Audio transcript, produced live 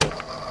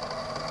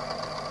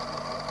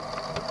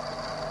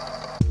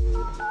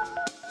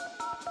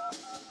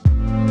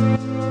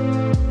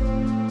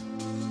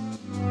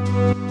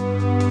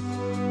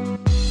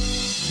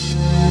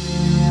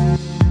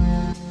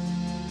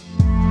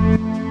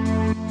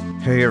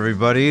Hey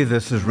everybody,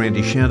 this is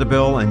Randy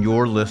Shandobil, and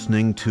you're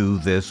listening to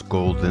This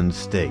Golden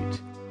State.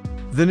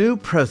 The new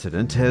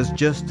president has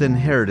just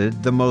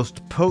inherited the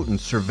most potent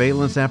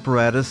surveillance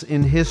apparatus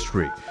in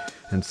history,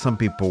 and some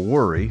people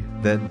worry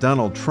that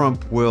Donald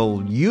Trump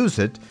will use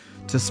it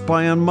to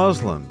spy on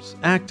Muslims,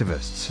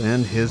 activists,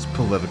 and his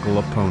political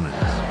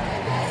opponents.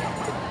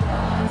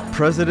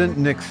 President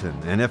Nixon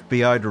and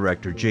FBI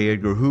Director J.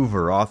 Edgar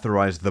Hoover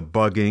authorized the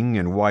bugging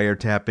and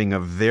wiretapping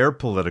of their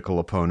political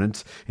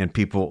opponents and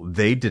people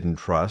they didn't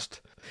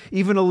trust.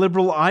 Even a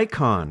liberal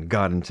icon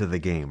got into the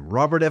game,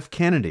 Robert F.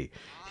 Kennedy.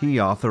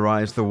 He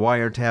authorized the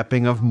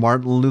wiretapping of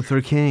Martin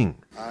Luther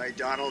King. I,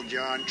 Donald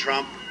John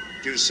Trump,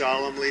 do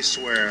solemnly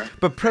swear.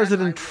 But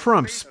President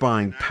Trump's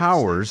spying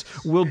powers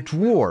will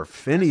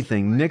dwarf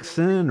anything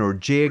Nixon or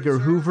J. Edgar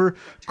Hoover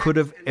could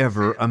have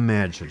ever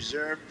imagined.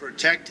 Preserve,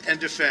 protect, and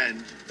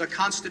defend the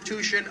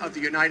Constitution of the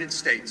United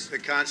States. The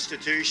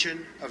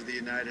Constitution of the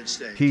United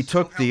States. He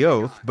took the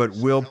oath, but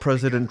will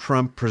President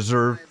Trump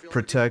preserve,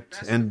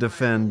 protect, and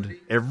defend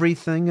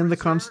everything in the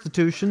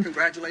Constitution?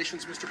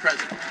 Congratulations, Mr.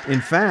 President.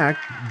 In fact,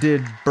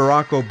 did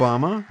Barack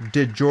Obama,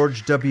 did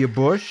George W.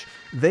 Bush,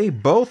 they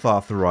both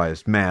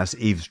authorized mass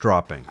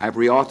eavesdropping. I've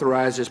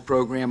reauthorized this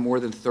program more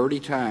than 30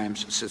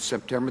 times since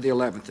September the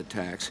 11th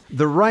attacks.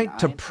 The right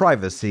to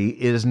privacy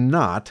is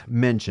not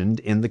mentioned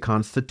in the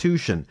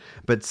Constitution,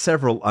 but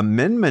several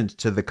amendments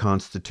to the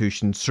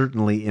Constitution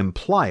certainly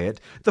imply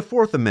it. The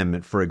Fourth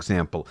Amendment, for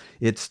example,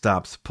 it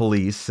stops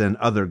police and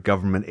other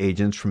government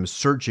agents from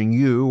searching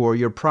you or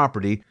your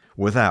property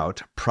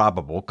without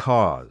probable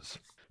cause.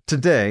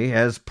 Today,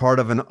 as part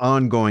of an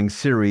ongoing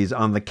series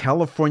on the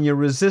California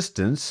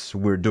resistance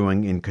we're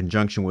doing in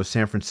conjunction with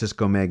San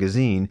Francisco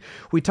Magazine,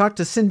 we talked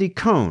to Cindy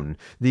Cohn,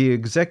 the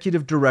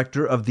executive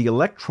director of the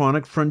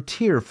Electronic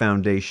Frontier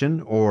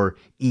Foundation, or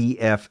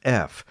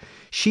EFF.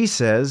 She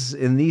says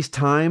in these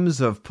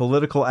times of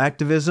political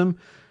activism,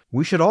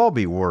 we should all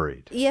be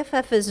worried.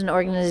 EFF is an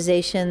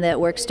organization that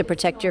works to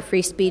protect your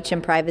free speech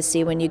and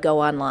privacy when you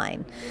go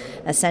online.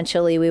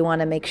 Essentially, we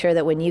want to make sure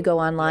that when you go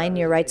online,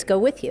 your rights go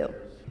with you.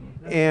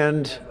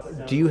 And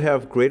do you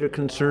have greater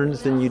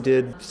concerns than you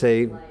did,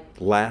 say,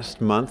 last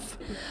month?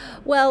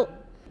 Well,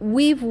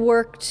 we've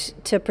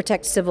worked to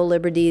protect civil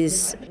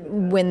liberties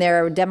when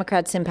there are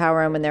Democrats in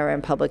power and when there are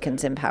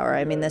Republicans in power.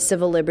 I mean, the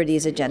civil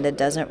liberties agenda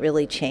doesn't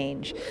really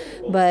change.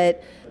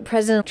 But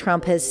President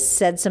Trump has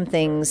said some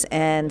things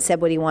and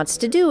said what he wants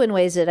to do in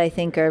ways that I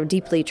think are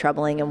deeply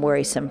troubling and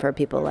worrisome for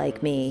people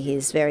like me.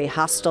 He's very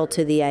hostile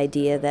to the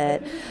idea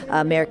that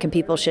American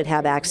people should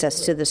have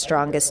access to the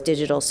strongest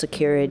digital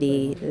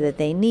security that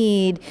they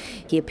need.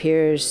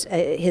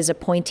 His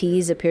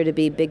appointees appear to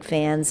be big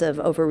fans of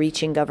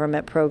overreaching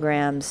government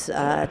programs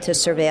to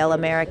surveil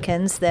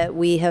Americans that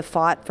we have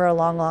fought for a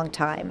long, long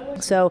time.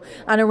 So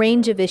on a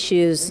range of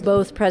issues,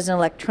 both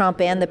President-elect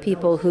Trump and the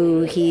people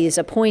who he's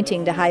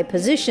appointing to high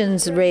positions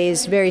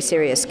raise very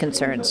serious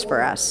concerns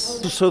for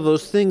us. So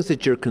those things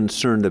that you're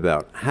concerned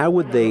about, how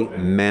would they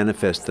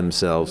manifest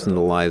themselves in the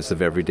lives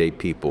of everyday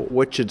people?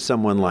 What should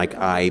someone like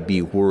I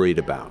be worried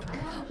about?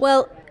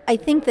 Well, I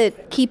think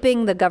that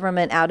keeping the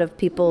government out of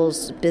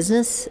people's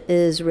business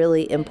is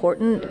really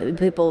important.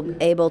 People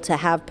able to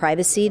have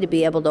privacy, to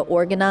be able to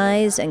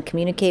organize and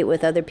communicate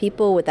with other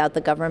people without the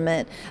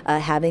government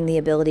having the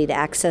ability to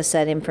access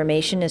that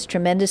information is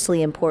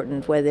tremendously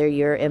important, whether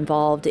you're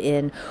involved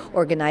in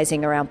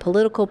organizing around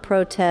political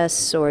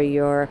protests or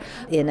you're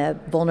in a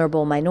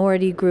vulnerable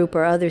minority group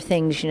or other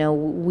things. You know,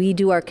 we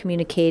do our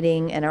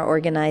communicating and our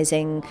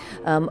organizing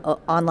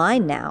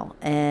online now,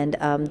 and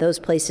those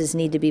places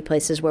need to be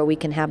places where we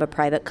can have a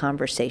private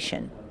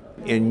conversation.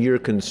 And you're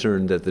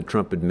concerned that the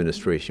Trump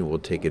administration will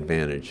take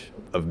advantage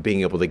of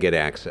being able to get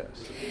access?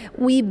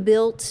 We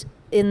built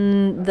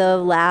in the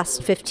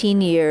last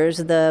 15 years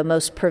the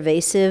most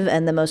pervasive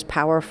and the most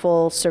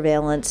powerful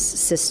surveillance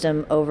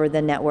system over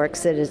the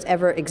networks that has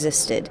ever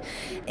existed.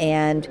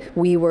 And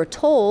we were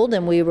told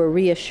and we were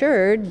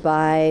reassured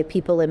by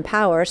people in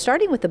power,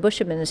 starting with the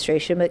Bush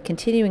administration, but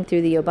continuing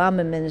through the Obama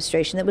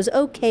administration, that it was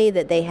okay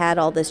that they had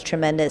all this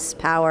tremendous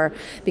power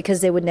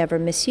because they would never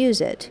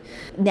misuse it.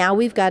 Now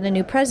we've got a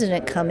new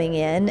president coming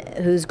in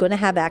who's going to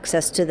have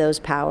access to those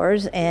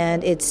powers,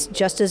 and it's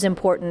just as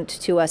important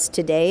to us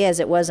today as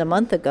it was a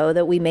month ago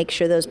that we make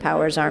sure those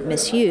powers aren't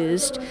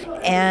misused.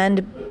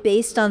 And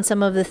based on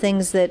some of the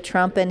things that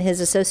Trump and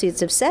his associates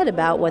have said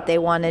about what they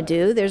want to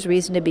do, there's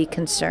reason to be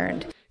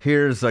concerned.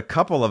 Here's a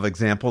couple of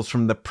examples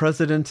from the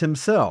president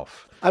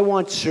himself. I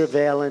want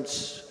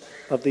surveillance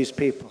of these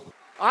people.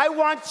 I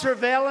want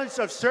surveillance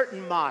of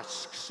certain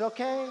mosques,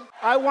 okay?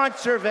 I want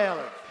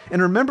surveillance.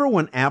 And remember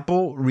when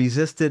Apple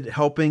resisted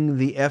helping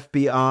the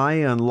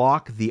FBI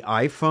unlock the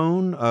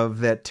iPhone of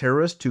that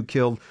terrorist who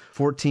killed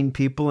 14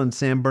 people in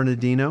San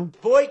Bernardino?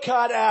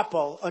 Boycott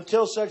Apple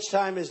until such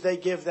time as they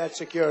give that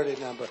security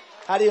number.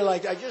 How do you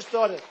like that? I just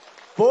thought it.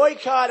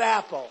 Boycott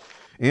Apple.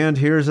 And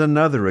here's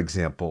another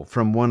example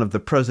from one of the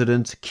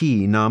president's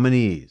key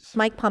nominees.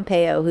 Mike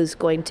Pompeo, who's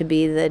going to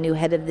be the new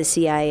head of the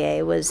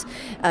CIA, was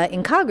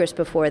in Congress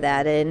before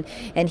that,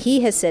 and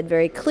he has said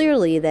very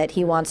clearly that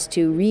he wants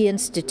to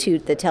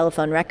reinstitute the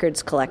telephone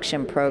records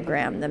collection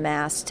program, the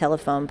mass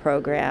telephone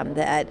program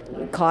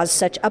that caused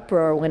such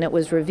uproar when it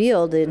was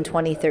revealed in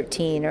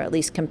 2013, or at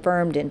least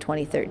confirmed in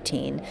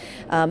 2013,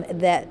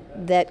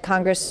 that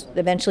Congress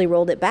eventually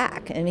rolled it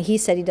back. And he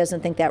said he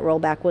doesn't think that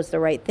rollback was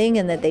the right thing,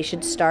 and that they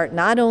should start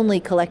not only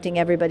collecting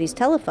everybody's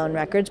telephone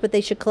records, but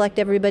they should collect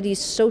everybody's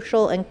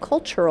social and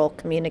cultural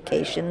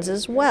communications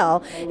as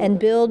well, and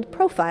build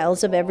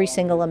profiles of every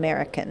single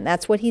American.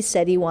 That's what he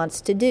said he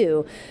wants to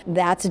do.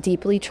 That's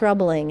deeply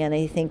troubling, and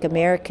I think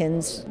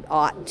Americans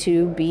ought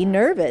to be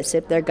nervous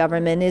if their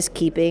government is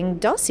keeping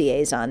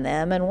dossiers on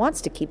them and wants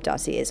to keep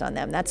dossiers on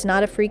them. That's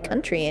not a free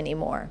country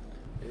anymore.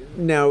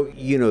 Now,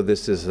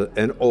 this is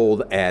an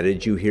old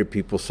adage. You hear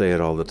people say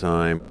it all the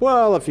time.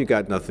 Well, if you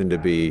got nothing to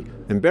be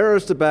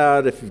embarrassed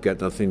about, if you've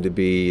got nothing to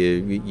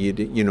be,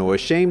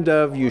 ashamed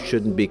of, you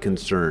shouldn't be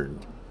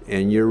concerned.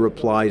 And your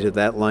reply to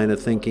that line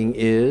of thinking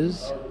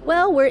is?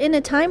 Well, we're in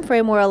a time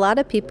frame where a lot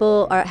of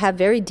people have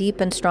very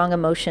deep and strong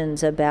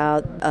emotions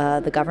about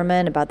the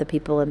government, about the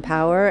people in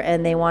power,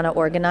 and they want to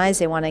organize,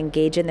 they want to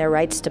engage in their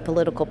rights to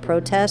political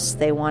protests,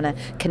 they want to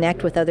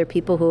connect with other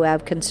people who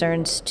have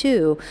concerns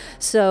too.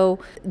 So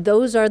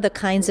those are the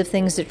kinds of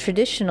things that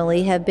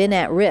traditionally have been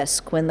at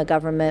risk when the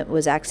government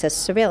was accessed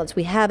surveillance.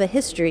 We have a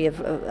history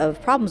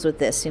of problems with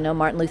this.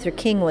 Martin Luther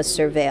King was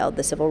surveilled.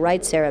 The civil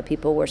rights era,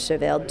 people were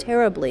surveilled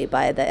terribly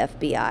by the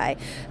FBI.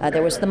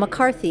 There was the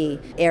McCarthy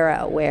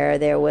era where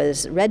there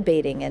was red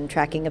baiting and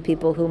tracking of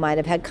people who might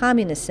have had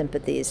communist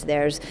sympathies.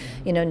 There's,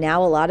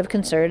 now a lot of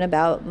concern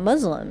about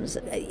Muslims.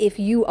 If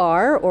you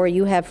are, or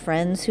you have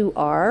friends who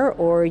are,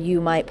 or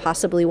you might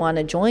possibly want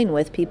to join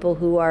with people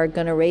who are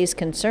going to raise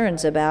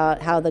concerns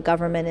about how the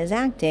government is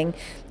acting,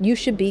 you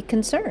should be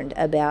concerned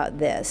about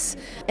this.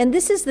 And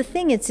this is the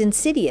thing, it's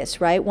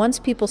insidious, right? Once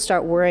people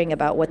start worrying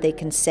about what they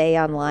can say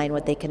online,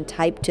 what they can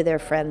type to their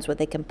friends, what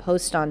they can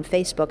post on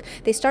Facebook,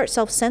 they start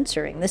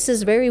self-censoring. This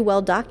is very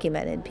well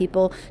documented.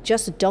 People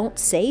just don't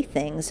say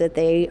things that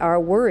they are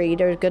worried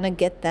are going to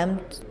get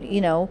them,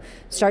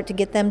 start to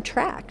get them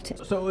tracked.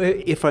 So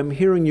if I'm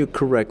hearing you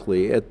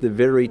correctly, at the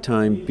very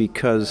time,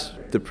 because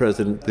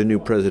the new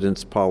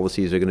president's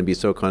policies are going to be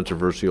so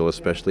controversial,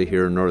 especially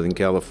here in Northern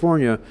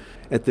California,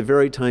 at the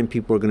very time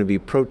people are going to be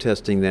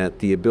protesting that,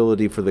 the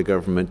ability for the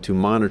government to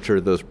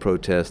monitor those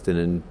protests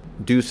and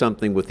do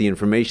something with the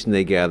information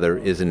they gather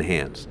is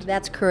enhanced.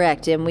 That's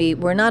correct. And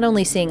we're not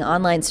only seeing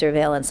online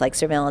surveillance, like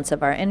surveillance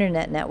of our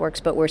internet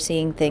networks, but we're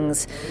seeing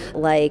things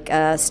like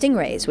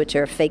stingrays, which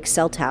are fake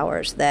cell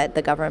towers that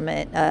the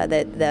government,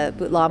 that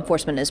the law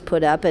enforcement has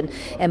put up.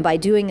 And by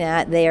doing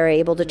that, they are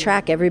able to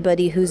track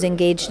everybody who's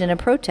engaged in a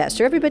protest,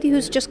 or everybody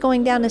who's just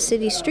going down a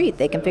city street.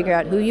 They can figure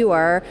out who you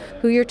are,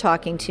 who you're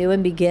talking to,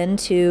 and begin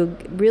to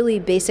really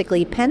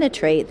basically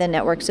penetrate the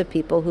networks of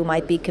people who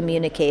might be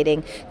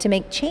communicating to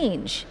make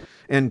change.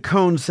 And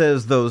Cohn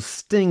says those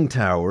sting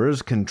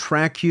towers can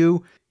track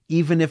you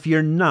even if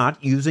you're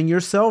not using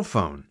your cell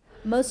phone.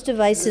 Most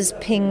devices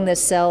ping the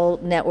cell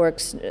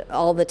networks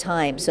all the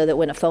time, so that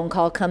when a phone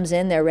call comes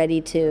in, they're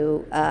ready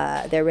to,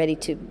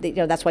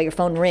 that's why your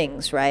phone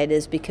rings, right,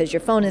 is because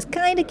your phone is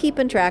kind of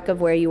keeping track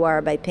of where you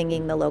are by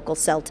pinging the local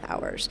cell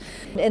towers.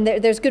 And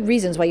there's good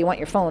reasons why you want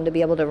your phone to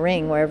be able to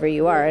ring wherever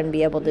you are and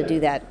be able to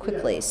do that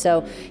quickly.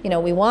 So,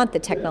 we want the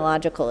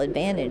technological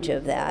advantage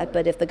of that,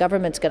 but if the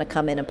government's going to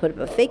come in and put up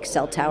a fake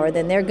cell tower,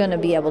 then they're going to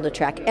be able to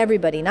track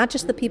everybody, not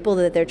just the people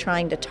that they're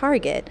trying to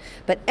target,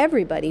 but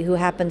everybody who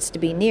happens to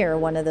be near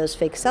one of those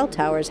fake cell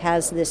towers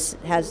has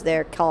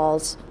their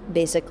calls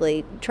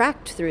basically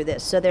tracked through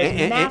this. So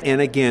there's and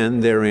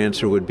again, their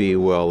answer would be,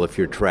 well, if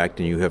you're tracked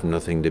and you have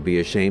nothing to be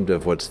ashamed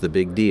of, what's the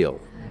big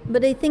deal?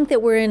 But I think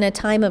that we're in a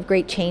time of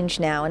great change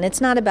now, and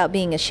it's not about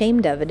being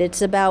ashamed of it. It's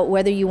about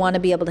whether you want to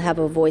be able to have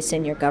a voice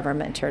in your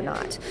government or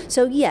not.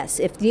 So yes,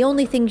 if the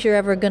only things you're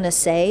ever going to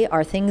say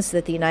are things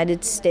that the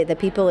United States, the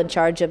people in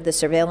charge of the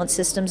surveillance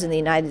systems in the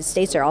United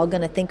States are all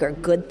going to think are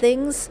good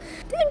things,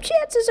 then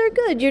chances are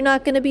good you're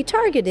not going to be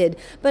targeted.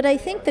 But I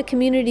think the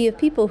community of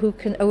people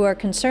who are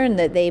concerned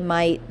that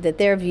that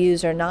their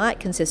views are not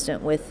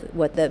consistent with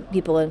what the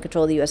people in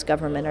control of the U.S.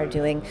 government are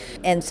doing,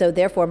 and so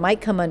therefore might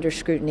come under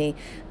scrutiny,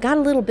 got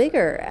a little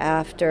bigger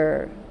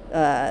after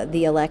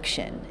the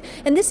election.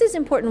 And this is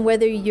important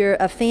whether you're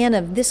a fan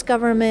of this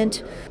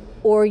government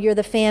or you're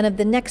the fan of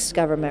the next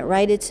government,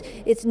 right?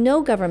 It's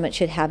no government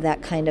should have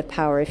that kind of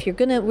power. If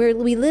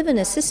we live in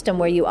a system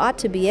where you ought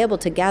to be able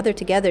to gather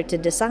together to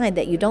decide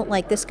that you don't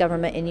like this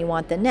government and you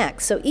want the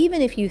next. So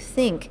even if you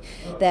think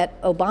that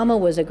Obama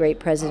was a great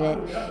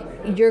president,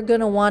 you're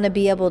going to want to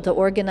be able to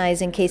organize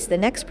in case the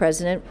next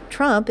president,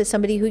 Trump, is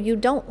somebody who you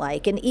don't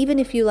like. And even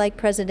if you like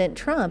President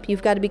Trump,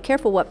 you've got to be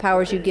careful what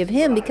powers you give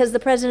him, because the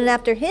president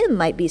after him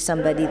might be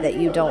somebody that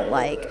you don't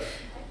like.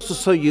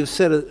 So you've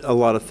said a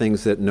lot of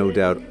things that no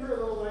doubt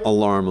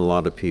alarm a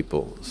lot of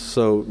people.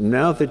 So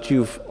now that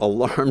you've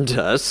alarmed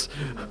us,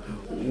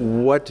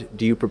 What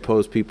do you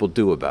propose people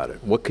do about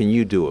it? What can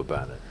you do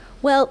about it?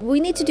 Well, we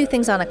need to do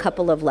things on a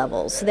couple of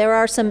levels. There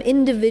are some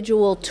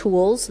individual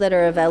tools that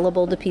are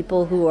available to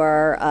people who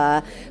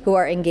are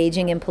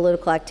engaging in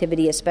political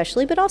activity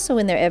especially, but also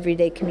in their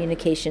everyday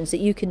communications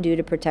that you can do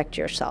to protect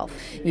yourself.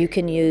 You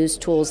can use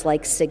tools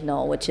like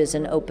Signal, which is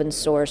an open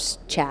source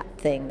chat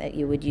thing that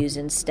you would use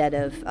instead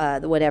of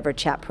whatever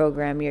chat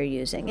program you're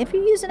using. If you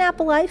use an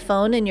Apple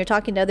iPhone and you're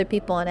talking to other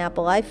people on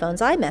Apple iPhones,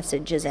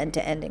 iMessage is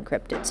end-to-end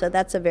encrypted, so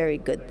that's a very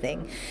good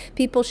thing.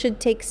 People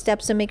should take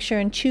steps to make sure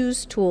and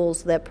choose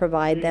tools that provide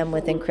them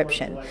with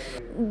encryption.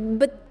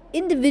 But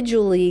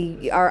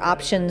individually, our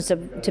options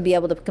to be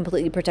able to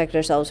completely protect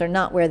ourselves are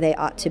not where they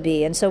ought to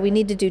be. And so we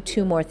need to do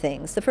two more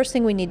things. The first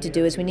thing we need to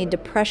do is we need to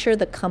pressure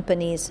the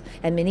companies,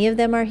 and many of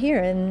them are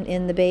here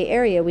in the Bay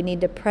Area. We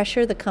need to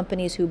pressure the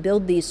companies who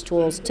build these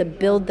tools to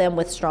build them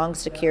with strong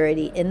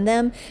security in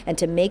them and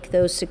to make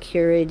those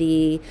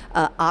security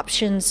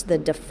options the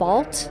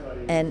default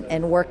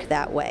and work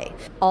that way.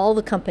 All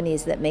the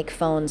companies that make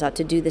phones ought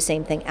to do the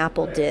same thing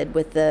Apple did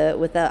with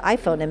the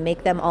iPhone and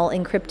make them all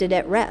encrypted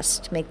at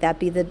rest, make that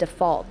be the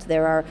default.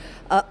 There are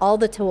all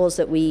the tools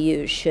that we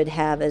use should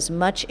have as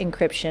much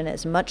encryption,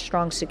 as much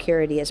strong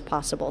security as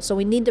possible. So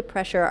we need to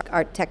pressure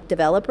our tech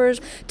developers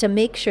to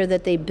make sure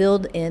that they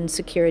build in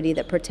security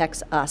that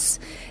protects us.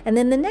 And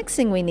then the next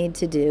thing we need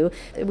to do,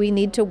 we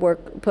need to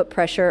put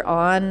pressure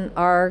on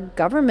our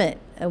government.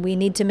 We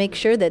need to make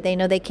sure that they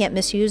know they can't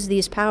misuse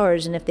these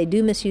powers, and if they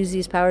do misuse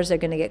these powers, they're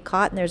going to get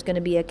caught and there's going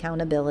to be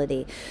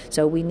accountability.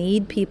 So we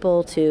need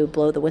people to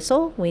blow the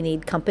whistle. We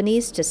need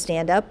companies to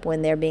stand up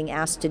when they're being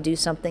asked to do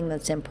something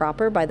that's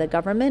improper by the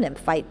government and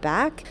fight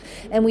back.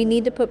 And we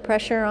need to put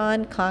pressure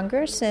on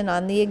Congress and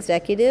on the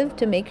executive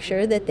to make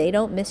sure that they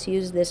don't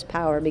misuse this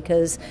power,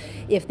 because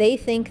if they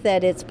think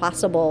that it's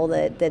possible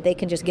that they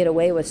can just get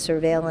away with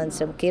surveillance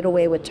and get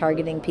away with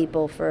targeting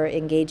people for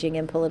engaging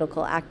in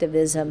political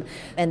activism,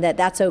 and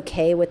that's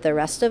okay with the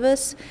rest of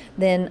us,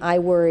 then I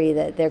worry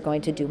that they're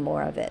going to do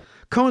more of it.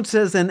 Cohn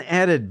says an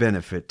added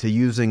benefit to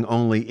using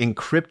only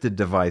encrypted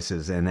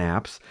devices and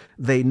apps,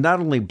 they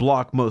not only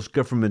block most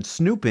government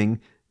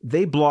snooping,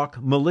 they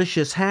block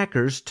malicious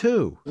hackers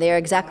too. They're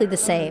exactly the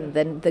same.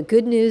 The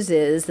good news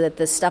is that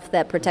the stuff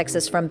that protects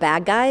us from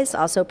bad guys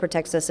also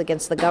protects us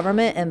against the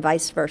government and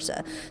vice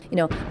versa.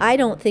 I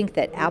don't think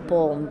that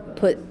Apple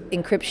put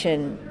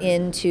encryption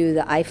into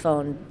the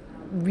iPhone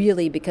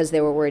really because they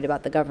were worried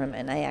about the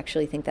government. I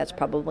actually think that's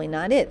probably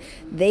not it.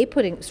 They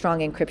put strong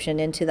encryption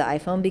into the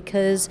iPhone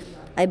because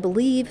I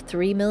believe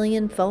 3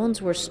 million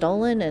phones were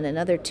stolen and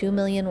another 2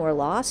 million were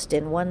lost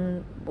in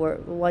one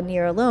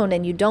year alone.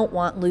 And you don't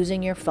want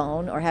losing your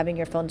phone or having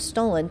your phone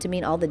stolen to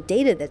mean all the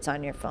data that's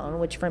on your phone,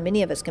 which for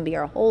many of us can be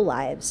our whole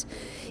lives,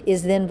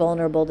 is then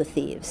vulnerable to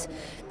thieves.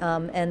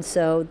 And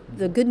so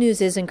the good news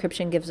is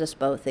encryption gives us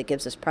both. It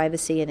gives us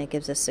privacy and it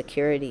gives us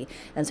security.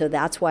 And so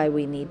that's why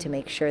we need to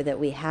make sure that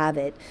we have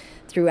it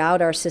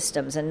throughout our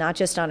systems, and not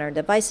just on our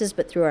devices,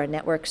 but through our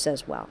networks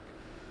as well.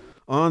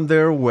 On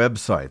their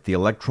website, the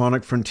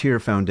Electronic Frontier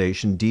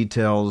Foundation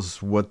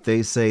details what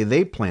they say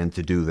they plan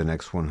to do the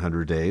next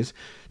 100 days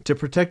to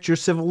protect your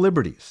civil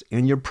liberties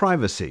and your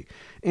privacy.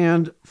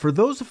 And for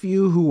those of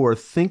you who are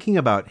thinking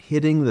about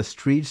hitting the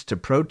streets to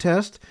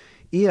protest,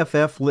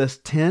 EFF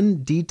lists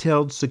 10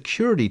 detailed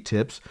security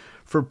tips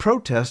for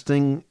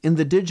protesting in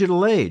the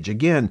digital age.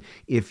 Again,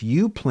 if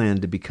you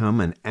plan to become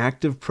an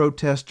active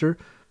protester,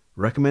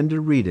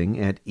 recommended reading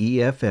at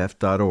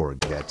EFF.org.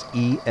 That's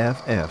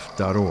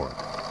EFF.org.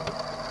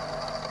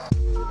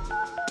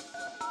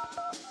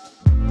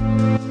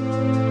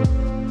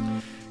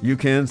 You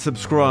can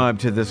subscribe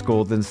to This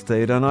Golden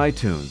State on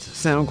iTunes,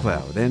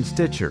 SoundCloud, and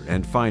Stitcher,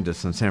 and find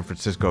us on San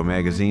Francisco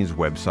Magazine's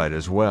website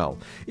as well.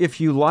 If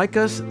you like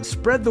us,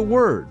 spread the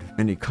word.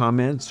 Any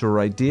comments or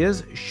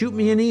ideas, shoot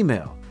me an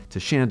email to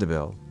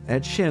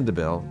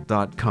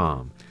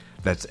Shandobil@shandobil.com.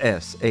 That's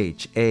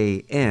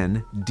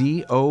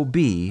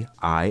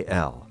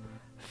SHANDOBIL.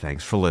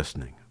 Thanks for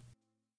listening.